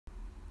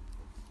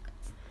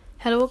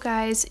Hello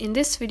guys, in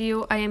this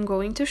video I am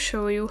going to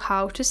show you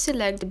how to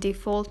select the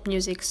default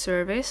music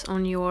service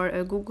on your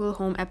Google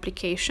Home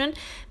application,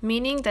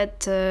 meaning that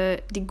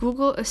the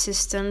Google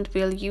Assistant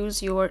will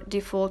use your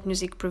default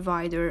music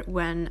provider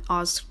when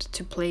asked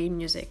to play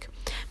music.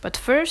 But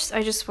first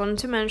I just want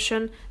to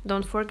mention,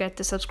 don't forget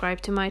to subscribe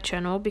to my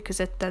channel,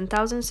 because at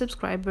 10,000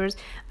 subscribers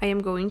I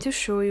am going to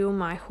show you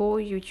my whole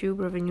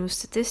YouTube revenue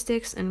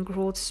statistics and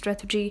growth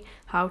strategy,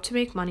 how to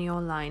make money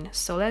online.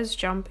 So let's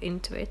jump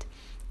into it.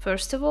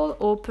 First of all,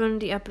 open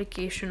the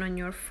application on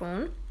your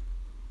phone.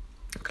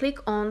 Click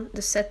on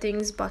the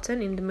settings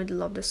button in the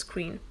middle of the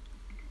screen.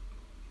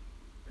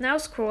 Now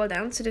scroll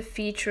down to the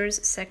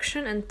features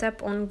section and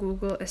tap on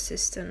Google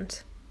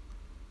Assistant.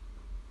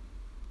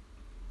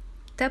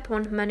 Tap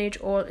on manage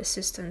all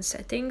assistant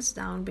settings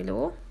down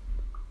below.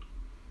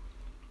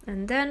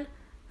 And then,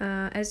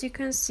 as you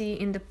can see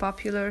in the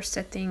popular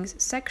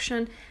settings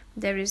section,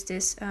 there is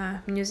this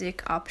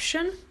music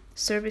option,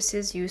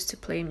 services used to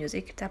play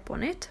music. Tap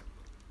on it.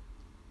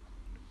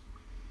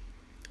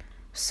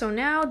 So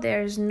now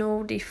there's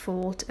no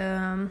default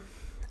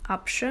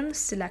option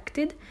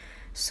selected,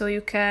 so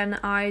you can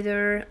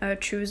either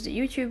choose the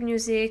YouTube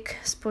Music,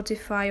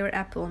 Spotify or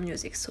Apple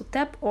Music. So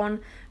tap on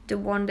the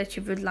one that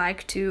you would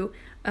like to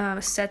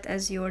set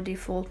as your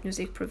default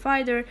music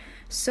provider,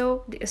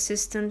 so the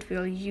assistant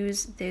will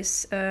use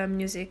this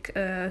music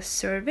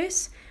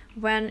service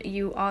when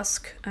you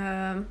ask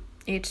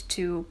it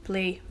to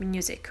play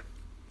music.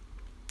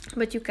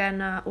 But you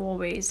can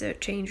always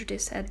change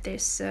this at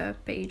this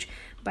page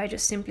by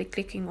just simply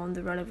clicking on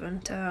the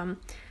relevant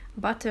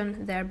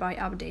button, thereby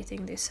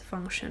updating this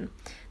function.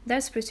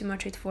 That's pretty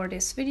much it for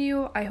this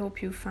video. I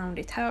hope you found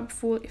it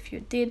helpful. If you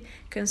did,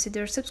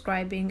 consider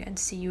subscribing and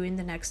see you in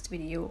the next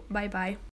video. Bye bye.